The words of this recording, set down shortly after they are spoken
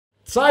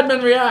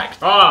Sidemen react!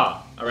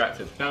 Ah! I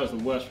reacted. That was the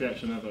worst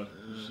reaction ever.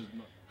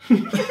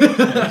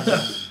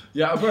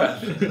 You out of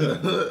breath?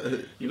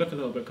 You look a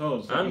little bit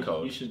cold. So I'm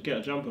cold. You should get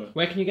a jumper.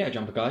 Where can you get a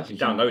jumper, guys? You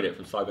can download it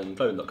from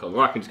sidemenclothing.com.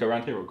 Or I can just go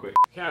around here real quick.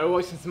 Okay, we're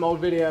watching some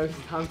old videos.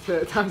 Time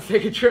to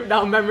take a trip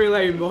down memory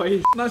lane,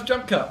 boys. Nice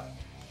jump cut.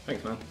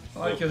 Thanks, man. I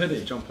like your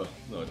hoodie. Jumper.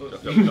 No,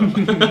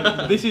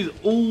 jumper. This is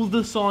all the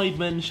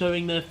Sidemen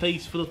showing their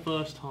face for the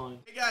first time.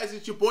 Hey guys,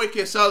 it's your boy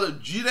KSL of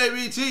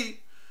GWT,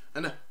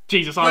 and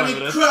Jesus, I holy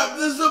remember this. crap,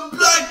 there's a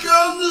black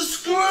on the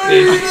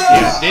screen!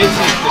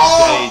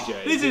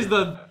 This is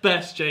the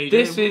best JJ.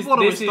 This is what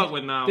are we this stuck is,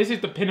 with now? This is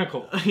the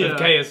pinnacle Yeah. of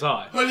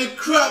KSI. Holy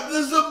crap,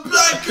 there's a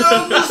black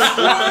on the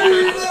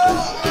screen!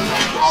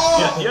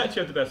 You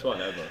actually have the best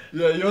one ever.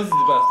 Yeah, yours is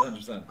the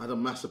best, 100%. I had a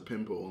massive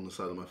pimple on the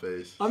side of my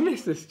face. I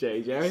miss this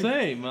JJ.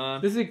 Same,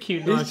 man. This is a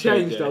cute. He's nice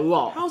changed JJ. a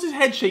lot. How's his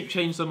head shape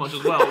changed so much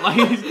as well?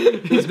 Like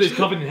He's just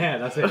covered in hair.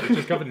 That's it. He's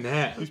just covered in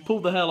hair. he's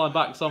pulled the hairline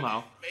back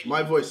somehow.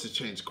 My voice has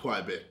changed quite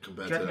a bit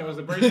compared Do you reckon it was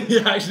to the breathing? You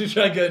actually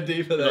try and go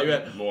deeper there. You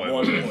went,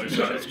 More.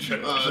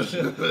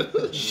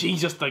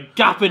 Jesus, the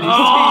gap in his teeth.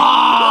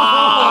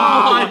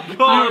 Oh my Harry's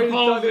God! done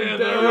Paused him it at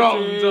the dirty.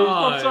 wrong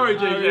time. I'm sorry,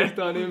 Harry's JJ.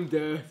 done him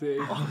dirty.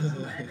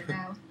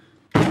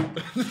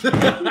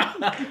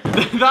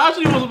 That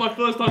actually wasn't my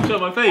first time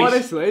showing my face.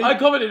 Honestly. I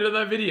commented on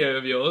that video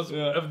of yours,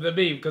 of the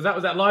meme, because that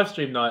was that live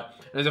stream night.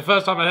 And it was the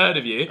first time I heard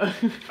of you,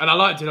 and I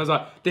liked it. I was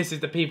like, this is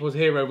the people's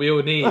hero we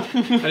all need.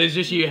 And it's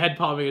just you head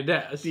palming a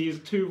desk. These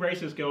two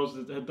racist girls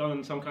that had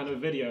done some kind of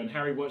video, and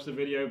Harry watched the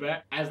video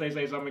back. As they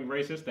say something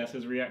racist, that's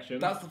his reaction.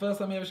 That's the first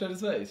time he ever showed his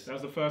face. That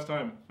was the first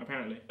time,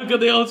 apparently. Look at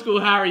the old school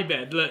Harry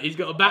bed. Look, he's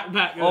got a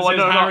backpack that says I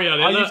know. Harry on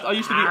it. I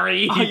used to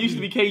Harry. be. I used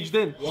to be caged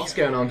in. What's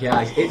going on,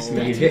 guys? It's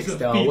me,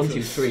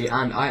 Hitstar123,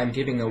 and I am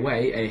giving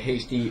away a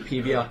HD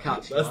PVR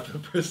capture. That's the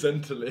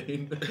presenter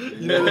lean.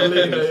 You know the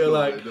lean that you're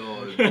like,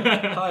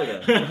 hi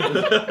there.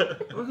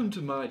 Welcome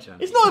to my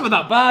channel. It's not even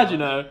that bad, you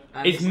know.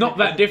 It's not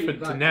that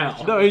different to now.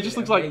 No, it just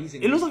looks like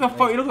it looks like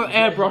a it looks like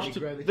airbrushed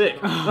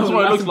thick. That's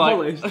what it looks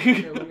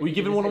like. Were you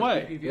giving one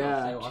away?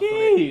 Yeah.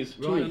 Jeez,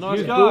 Right. nice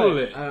You guy. bought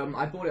it.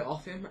 I bought it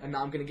off him, and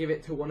now I'm going to give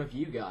it to one of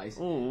you guys.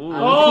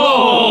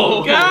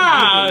 Oh,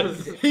 God!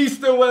 He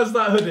still wears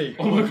that hoodie.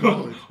 Oh my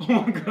god! Oh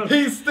my god!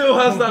 He still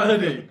has that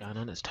hoodie. Going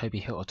on, it's Toby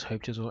Hill or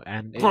Tobe Jizzle,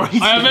 and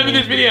I remember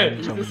this video.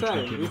 He's the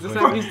same. He's the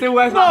same. He still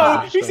wears that No,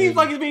 hat. he seems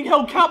like he's being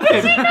held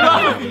captive.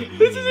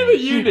 This is him at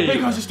uni. Hey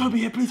guys, it's Toby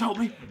here. Please help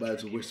me.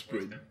 Birds are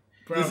whispering.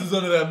 This is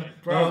one of them.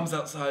 Mom's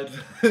outside.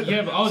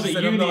 Yeah, but I was She at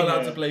said uni. I'm not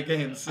allowed here. to play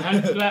games. I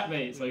had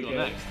flatmates. Okay.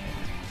 Next.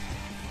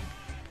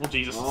 Oh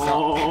Jesus.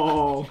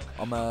 Oh.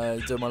 I'm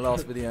doing my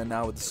last video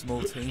now with the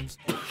small teams.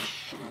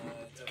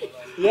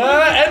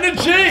 Yeah,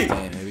 energy!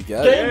 And here we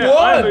go. Game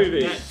one!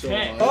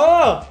 Yeah.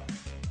 Oh!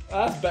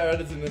 That's better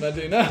editing than I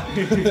do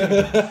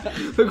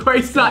now. Look where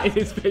he's sat in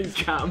his face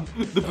cam.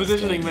 The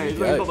positioning, mate, is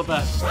really not the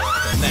best.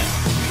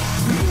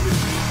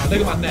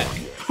 Look at my neck.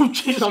 Oh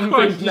Jesus Some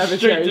Christ. things never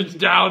Straight to change.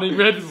 down in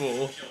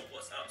Redmore.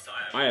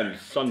 I am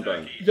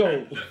sunburned.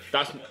 Yo.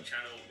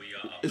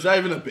 Is that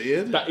even a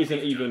beard? That isn't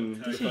even.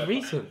 This is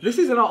recent. This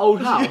isn't our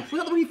old house.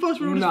 Was that when he first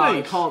revealed his No,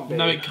 face? it can't be.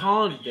 No, it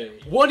can't be.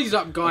 What is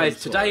up, guys?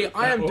 Today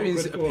I am What doing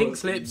was it called? pink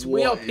slips.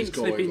 We are What is pink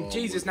going slipping on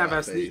Jesus with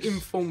Navas, that the face?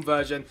 informed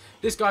version.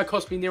 This guy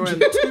cost me near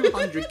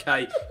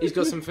 200k. He's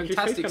got some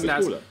fantastic face can be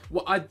stats. cooler.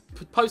 What I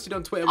posted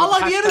on Twitter I with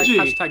like the energy.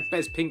 hashtag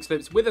best pink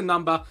slips with a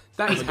number.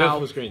 That is Go how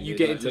full screen, you dude.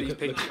 get Like, into look these at-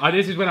 pink. look.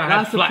 This is when I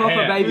That's had the flat proper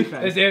hair. baby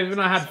face. This is when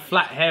I had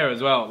flat hair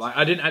as well. Like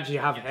I didn't actually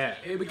have hair.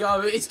 Here we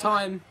go. It's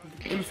time.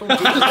 Informed.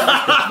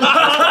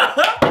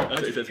 That's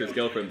what he said to his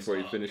girlfriend before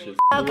he finishes.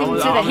 Welcome to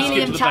the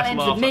helium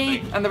challenge with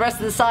me and the rest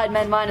of the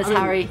Sidemen minus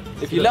Harry.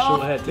 If you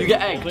laugh, you get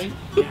egged.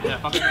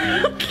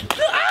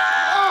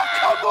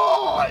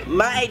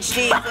 My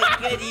HD is a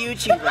good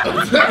YouTuber.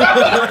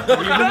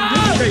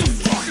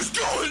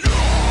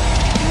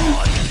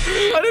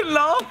 I didn't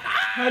laugh.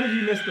 How did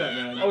you miss that,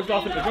 man? I was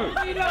laughing at the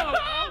joke.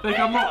 Nick,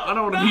 I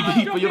don't want to be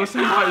deep, but you're the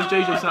same height as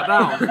JJ sat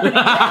down.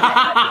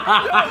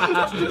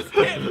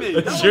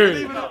 It's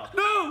true.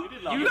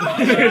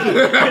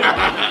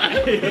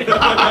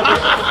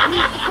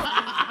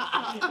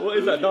 What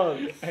is that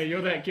dance? Hey,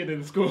 you're that kid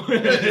in school.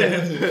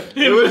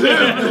 It was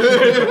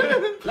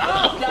him!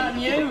 Laugh, damn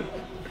you!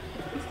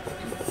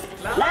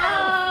 Oh,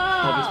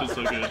 Laugh! this was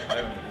so good.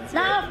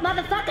 Laugh,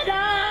 motherfucker,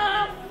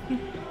 laugh!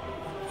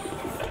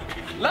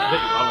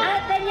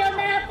 Laugh! Open your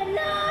mouth and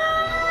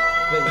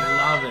laugh! They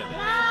love it.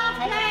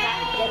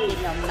 Laugh! Get in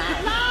your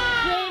mouth.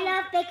 You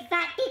love big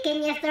fat dick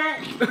in your throat.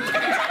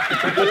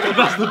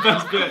 That's the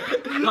best bit.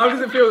 How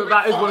does it feel that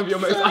that is one of your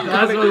most That's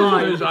iconic one of the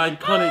lines? most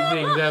iconic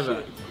things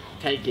ever.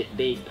 Take it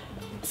deep.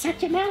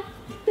 Shut your mouth.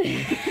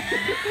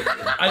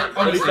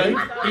 Honestly,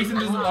 Ethan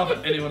doesn't laugh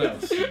at anyone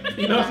else.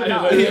 He loves it.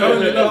 He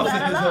only laughs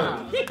at his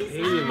own.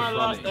 He's my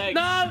last egg.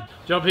 No!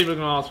 Do you know what people are going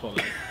to ask for?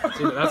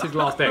 That? That's his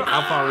last egg.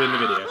 How far are we in the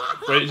video?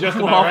 But it's just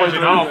about halfway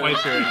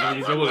through it, and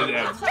he's all his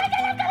eggs.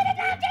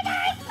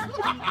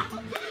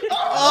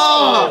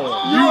 Oh!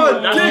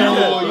 You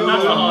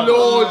That's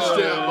launched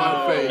it at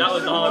my face. That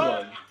was the hard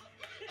one.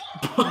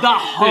 That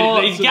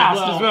hurts. He's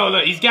gassed as well.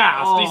 Look, he's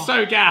gassed. Oh. He's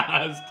so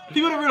gassed.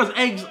 People don't realise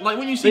eggs, like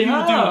when you see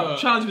people do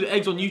challenges with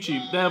eggs on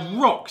YouTube, they're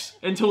rocks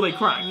until they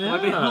crack. Yeah.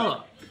 Like they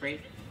hurt. 3,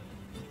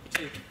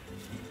 2.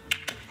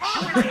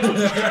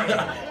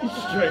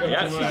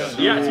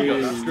 He actually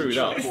got screwed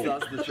up.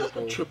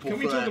 Can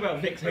we talk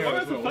about Vic's hair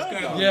as well? What's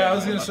going on? Yeah, I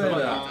was gonna say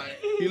that.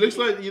 He looks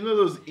like, you know,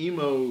 those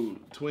emo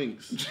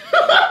twinks.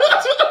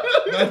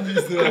 Man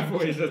used to have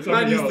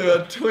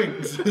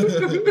twinks. Do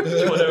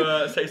you want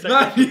to say second?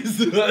 Man used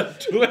to have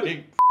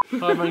twinks.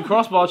 Sidemen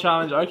crossbar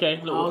challenge. Okay.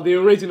 Oh, the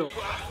original.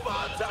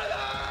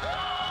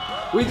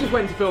 We just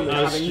went to film it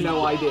having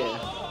no idea.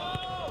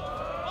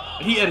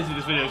 He edited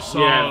this video so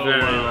Yeah,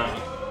 very well.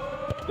 well.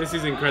 This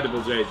is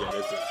incredible, JJ.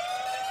 This is.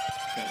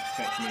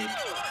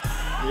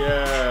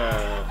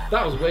 Yeah.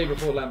 That was way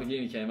before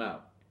Lamborghini came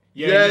out.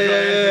 Yeah.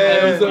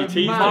 It was a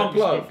teased mad it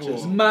plug.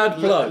 Just mad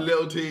plug.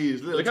 Little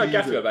tease. Look how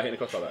gassy about hitting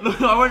the crossbar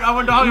back. I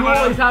went down. You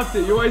always have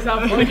to. You always have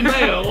to. I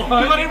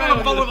don't even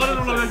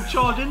want to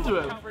charge into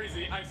him.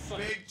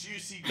 Big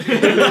juicy. I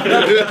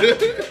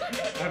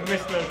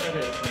missed those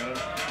edits, man.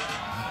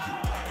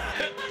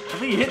 I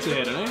think he hits it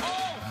here, doesn't he?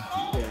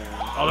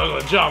 Oh, look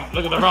at the jump.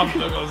 Look at the rump.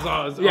 Look at the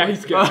size. Yeah, he's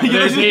scared. He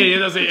does it. He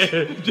does it.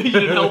 You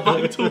didn't help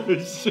back at all.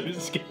 He's so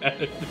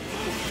scared.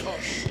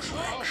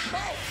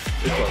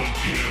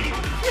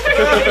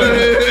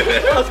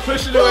 I was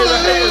pushing away the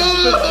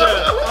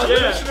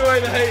haters. Pushing away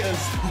the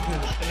haters.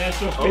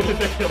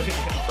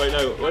 Wait,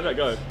 no, where'd that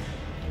go?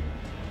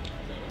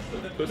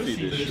 Pussy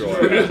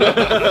destroyed.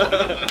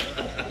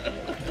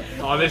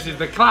 Oh, this is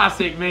the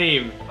classic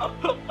meme.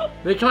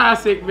 The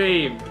classic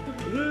meme.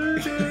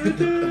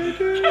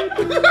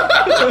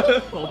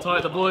 Hold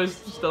tight, the boys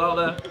still out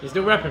there. He's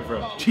still repping for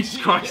him. Jesus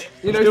Christ.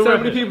 You know, Still so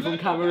repping. many people from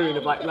Cameroon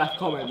have like left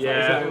comments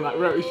saying like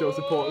Roti Show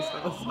support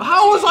stuff.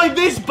 How was I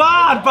this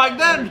bad back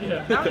then?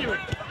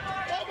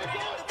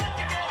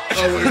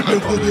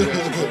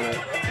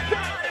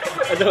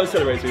 And no one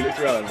celebrates, so he looks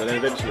around, and then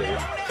eventually.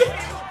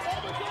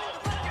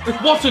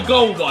 What a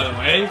goal, by the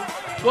way.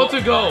 What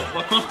a goal.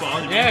 Like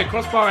crossbar. Yeah,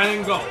 crossbar and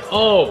then goal.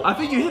 Oh. I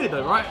think you hit it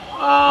though, right?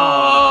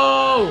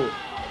 Oh.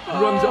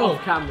 Runs it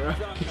off camera.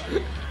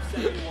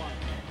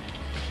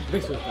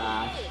 This was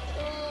bad.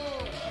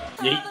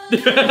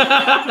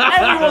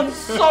 Everyone's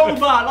so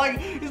bad. Like,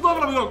 it's not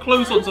even like we got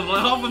close on something.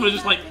 Like, half of them are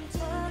just like,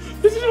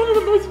 This is one of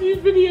the most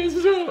viewed videos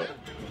as well.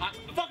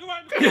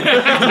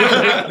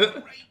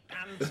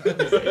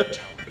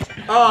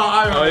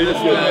 I remember this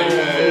is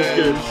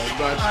good.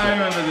 I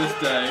remember this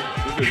day.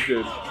 This is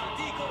good.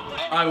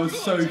 I was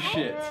so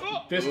shit.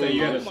 This day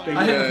you had a sting.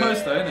 I hit the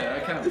post though, innit?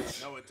 That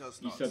counts.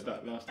 You said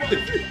that last time. You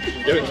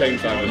haven't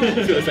changed, Simon.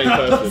 It's the same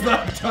person.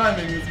 That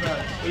timing was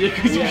mad.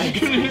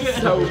 Yeah,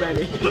 so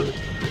many.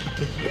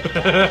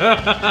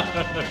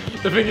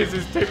 The thing is,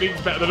 his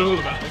technique's better than all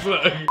of us.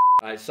 Look.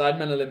 Alright,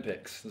 Sidemen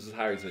Olympics. This is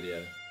Harry's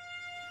video.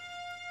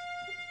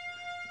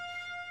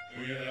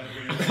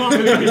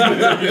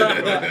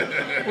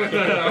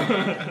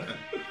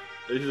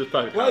 This is a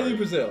perfect. Why are you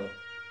Brazil?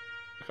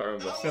 I can't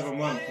remember.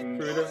 7-1 from...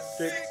 Through the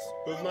sticks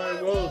with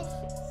my wolves.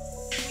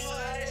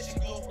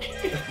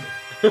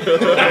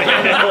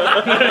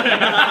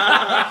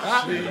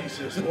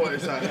 Jesus, what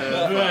is that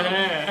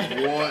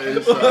hair? What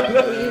is that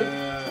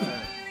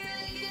hair?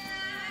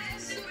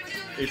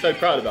 He's so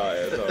proud about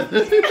it as well.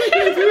 That's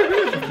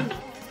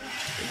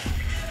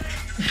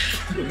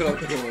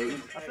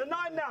a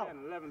 9 now. 10,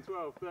 11,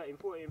 12, 13,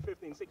 14,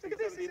 15, 16,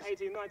 17,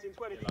 18, 19,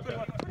 20,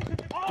 21.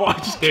 But I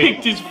just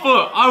kicked his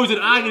foot. I was in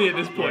agony at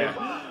this point.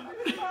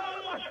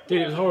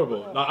 Dude, it was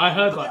horrible. Like, I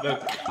heard like the...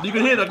 You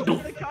can hear that.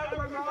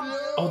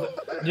 Oh,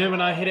 you know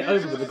when I hit it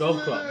over with the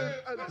golf club?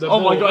 Oh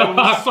my God,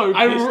 I was so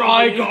pissed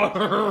I off.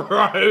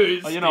 got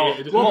roasted. You know,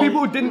 What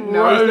people didn't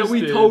know is that we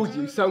Roasted. told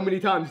you so many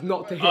times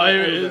not to hit Oh, it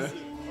here it over. is.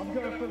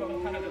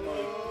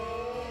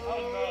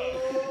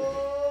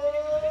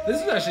 This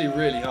is actually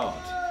really hard.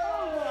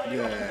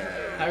 Yeah.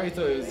 Harry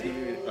thought it was gonna be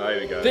really... Oh, here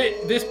we go.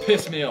 This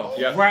pissed me off.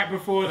 Yeah. Right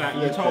before that,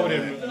 you told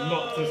him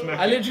not to smack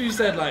I it. literally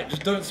said like,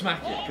 just don't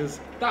smack it, because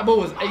that ball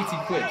was 80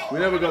 quid. We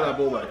never got that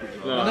ball back.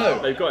 No, I know.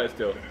 They've got it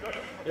still.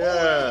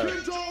 Yeah.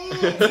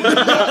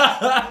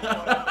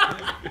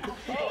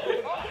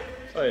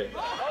 Hey.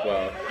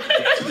 Wow.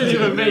 didn't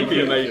even make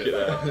it. Make it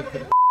there.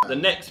 The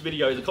next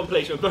video is a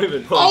compilation of both of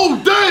them. Oh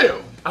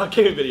damn! Our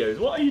gaming videos.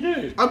 What are you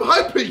doing? I'm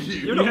hyping you.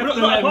 You're You not, have we're to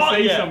not let him part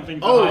say yet. something.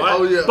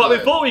 Oh yeah. But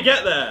before we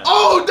get there,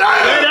 Oh damn!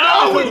 Wait,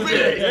 That no, was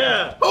big.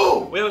 yeah,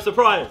 Oh. we have a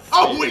surprise.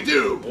 Oh we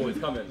do. Oh, it's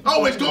coming.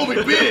 Oh it's gonna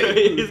be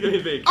big. It's gonna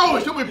be big. Oh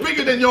it's gonna be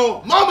bigger than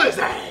your mama's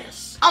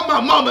ass. I'm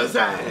my mama's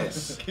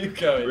ass. Keep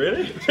going.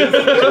 Really?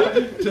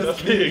 Just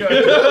keep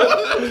going.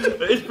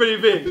 It's pretty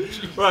big.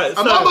 Right.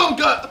 And my mom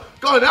got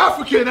an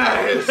African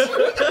ass.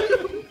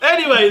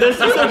 Anyway, there's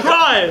a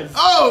surprise.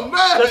 Oh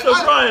man. There's a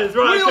surprise,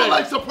 right? We don't okay.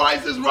 like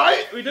surprises,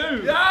 right? We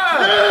do.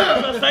 Yeah.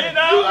 Should I say it You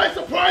now? like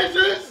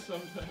surprises?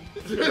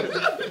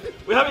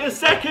 We're having a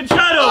second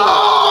channel.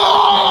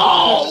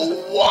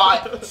 Oh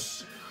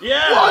what?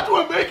 Yeah. What?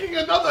 We're making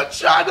another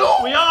channel?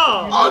 We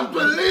are.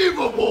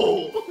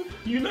 Unbelievable.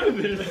 You know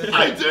this.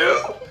 I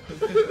do?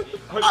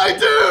 I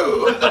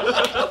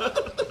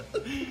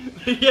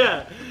do!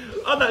 Yeah,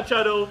 on that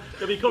channel,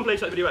 there'll be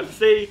compilations like the video about to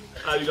see,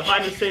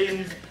 behind the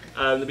scenes,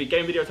 there'll be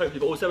game videos, hopefully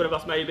for all 7 of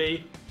us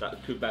maybe.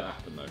 That could better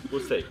happen though.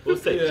 We'll see. We'll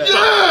see.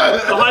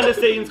 Yeah. Behind the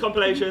scenes,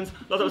 compilations,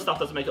 lots of other stuff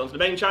doesn't make it onto the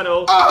main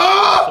channel.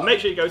 So make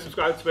sure you go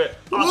subscribe to it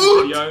after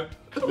the video.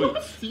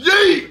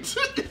 Yeet!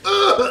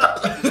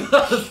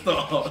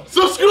 Stop.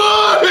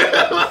 Subscribe!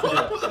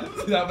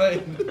 See that,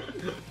 mate?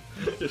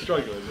 You're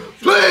struggling.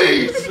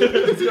 Please!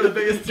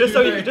 just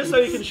so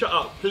you can shut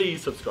up,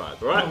 please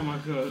subscribe, alright? Oh my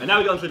god. And now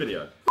we get on to the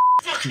video.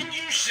 Fucking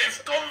you,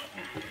 Chef Gordon!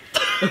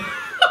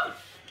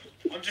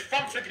 I'm just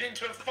front flipping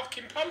into a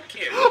fucking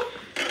pumpkin!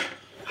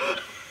 You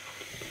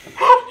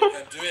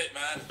can do it,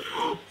 man.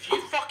 If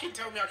you fucking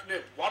tell me I can do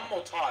it one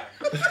more time.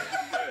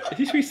 If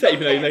you reset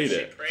even though you made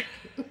it.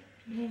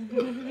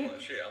 Oh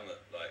shit, I'm not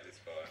like this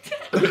far.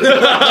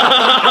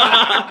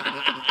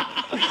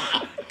 I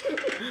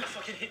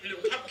fucking hit the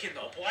little pumpkin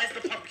knob. Why has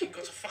the pumpkin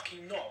got a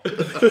fucking knob?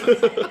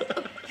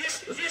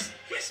 Yes. Oh,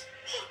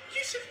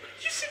 Yusuf.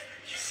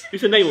 You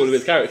should name all of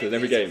his characters in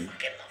every game.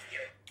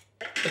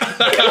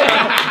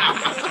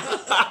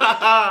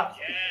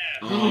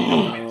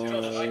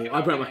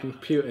 I broke my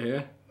computer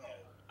here.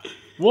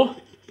 What?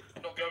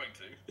 I'm not going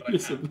to. But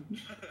Listen.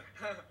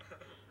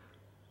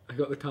 I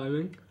got the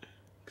timing.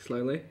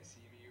 Slowly.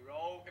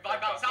 If I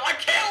bounce out, I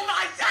kill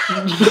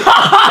myself!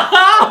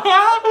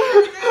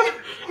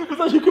 Was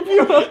that your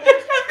computer?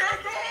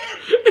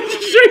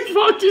 You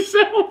fucked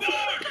yourself!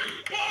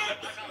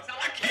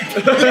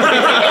 It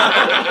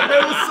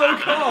was so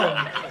calm.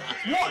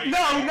 What?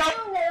 No!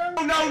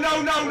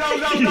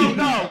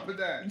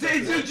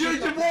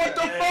 What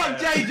the fuck,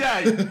 JJ?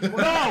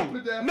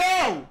 No!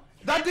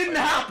 That didn't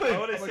happen!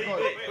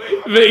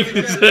 Vic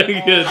is so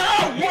good. Oh,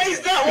 what is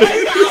that?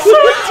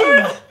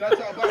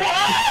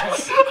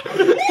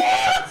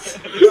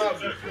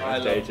 I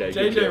love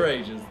JJ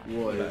Rage is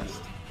the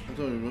best. I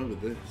don't remember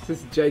this. This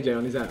is JJ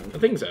on his own. I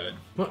think so.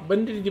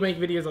 When did you make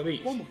videos like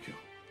these? One more kill.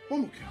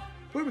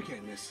 Where are we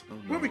getting this?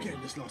 Where are we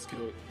getting this last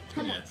kill?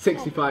 Come on.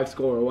 65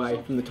 score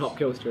away from the top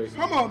kill streak.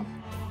 Come on,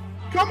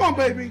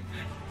 baby!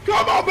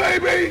 Come on,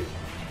 baby!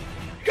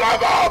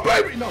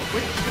 No,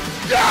 wait.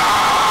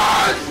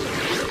 Yes!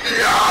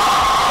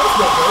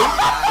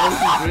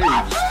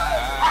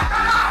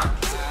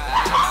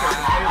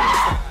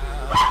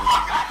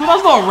 Well,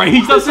 that's not a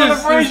rage, that's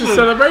This is a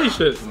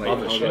celebration. It's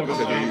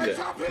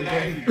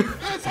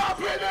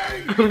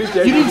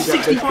happening! You need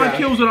 65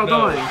 kills without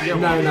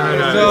dying. No.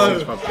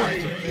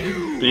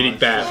 You need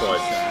bare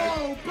points.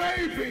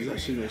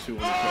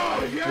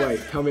 Wait,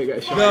 tell me to get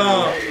a shot. No.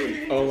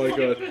 Oh my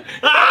god.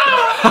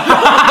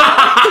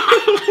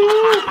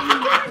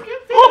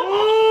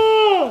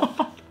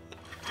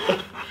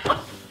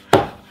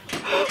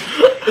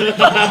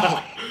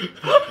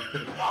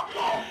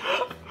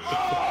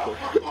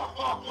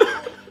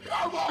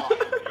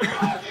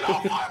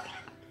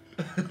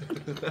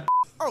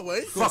 Oh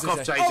wait. Fuck off,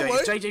 JJ.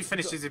 If JJ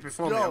finishes it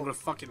before me, I'm gonna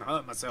fucking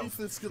hurt myself.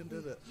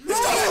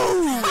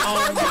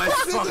 Oh my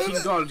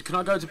fucking god, can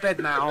I go to bed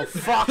now?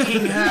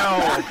 Fucking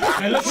hell!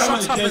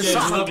 Shut up and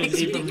suck a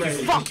pixie dick, you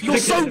fuck! You're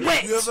so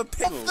wet! You have a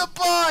pick off the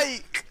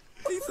bike!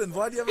 Ethan,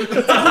 why do you have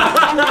a...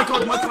 Oh my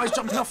god, my guy's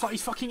jumping off like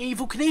he's fucking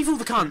Evil Knievel,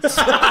 the cunt! Oh,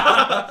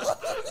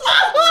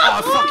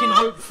 I fucking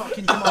hope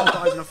fucking Jamal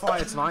dies in a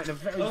fire tonight in a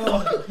very...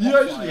 You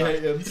actually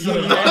hate him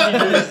so much.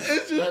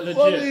 It's just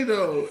funny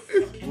though.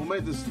 We'll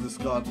make this the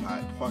discard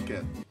pack, fuck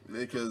it.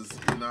 Because,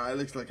 you know, it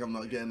looks like I'm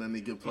not getting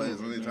any good players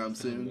anytime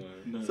soon.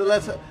 So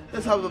let's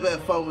have a bit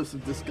of fun with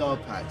some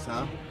discard packs,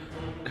 huh?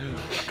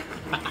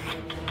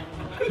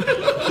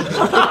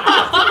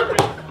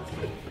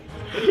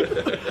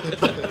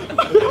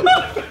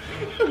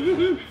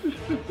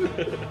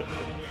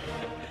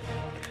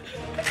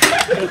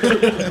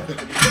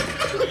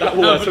 That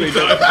was what he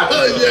did.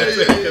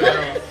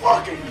 Yeah.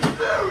 Fucking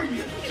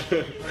serious.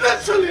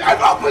 Literally,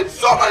 I've opened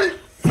so many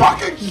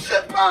fucking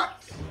shit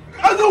packs.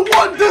 And the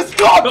one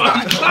discard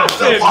pack.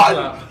 The one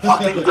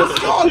fucking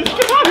discard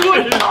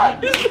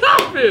pack. He's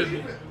laughing.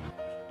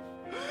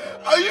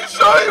 Are you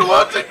sure you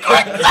want to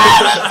quick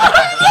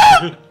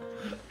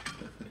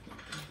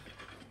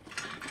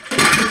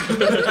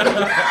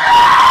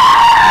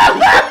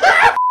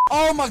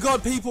Oh my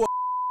god, people.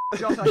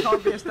 Josh, I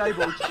can't be a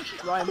stable.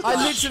 I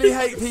literally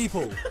hate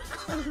people.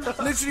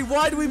 Literally,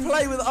 why do we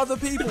play with other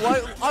people?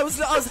 I was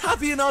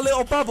happy in our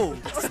little bubble.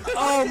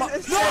 Oh my...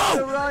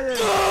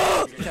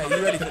 No! Okay, are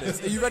you ready for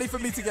this? Are you ready for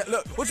me to get...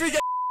 Look, what should we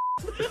get?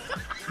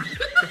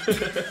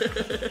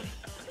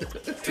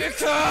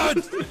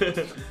 Dickhead!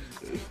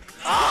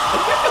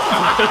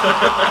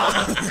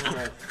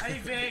 Hey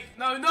Vic,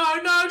 no!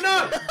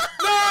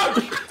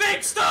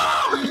 Vic,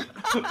 stop!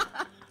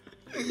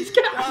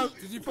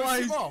 Did you put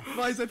him off?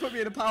 Why they put me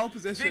in a power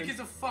position? Vic is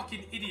a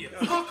fucking idiot.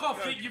 Fuck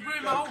off, Vic, you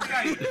ruined my whole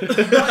game.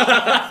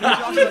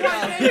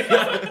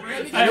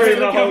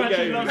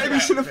 Maybe you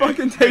should have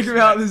fucking taken me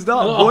out of this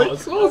dark, boy.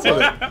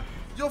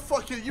 You're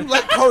fucking. You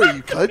like curry,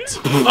 you cunt.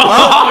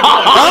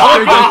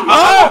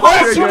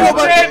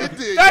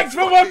 Thanks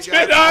for watching. I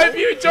hope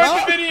you enjoyed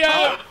the video.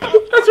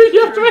 That's when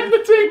you have to end the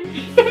thing.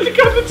 You have to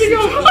cut the thing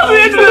off at the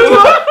end of the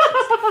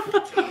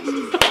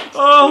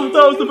Oh,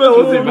 that was the best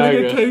one.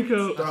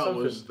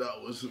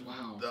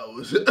 That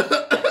was.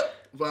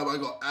 Wow, I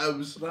got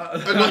abs. I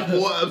got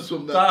more abs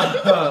from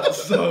that. That hurt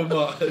so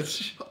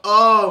much.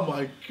 Oh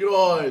my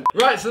god.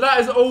 Right, so that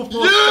is all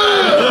for.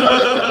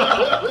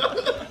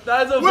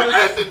 That is all. We're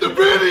ending the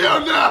video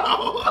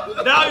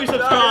now. Now you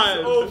subscribe. That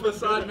is all for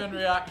Sidemen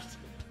React.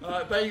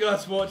 Alright, thank you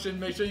guys for watching.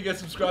 Make sure you get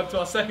subscribed to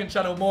our second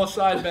channel, More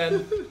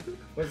Sidemen.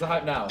 Where's the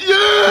hype now?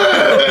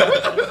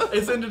 Yeah!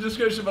 It's in the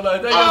description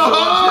below. Thank you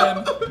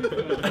guys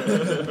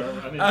for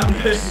watching. And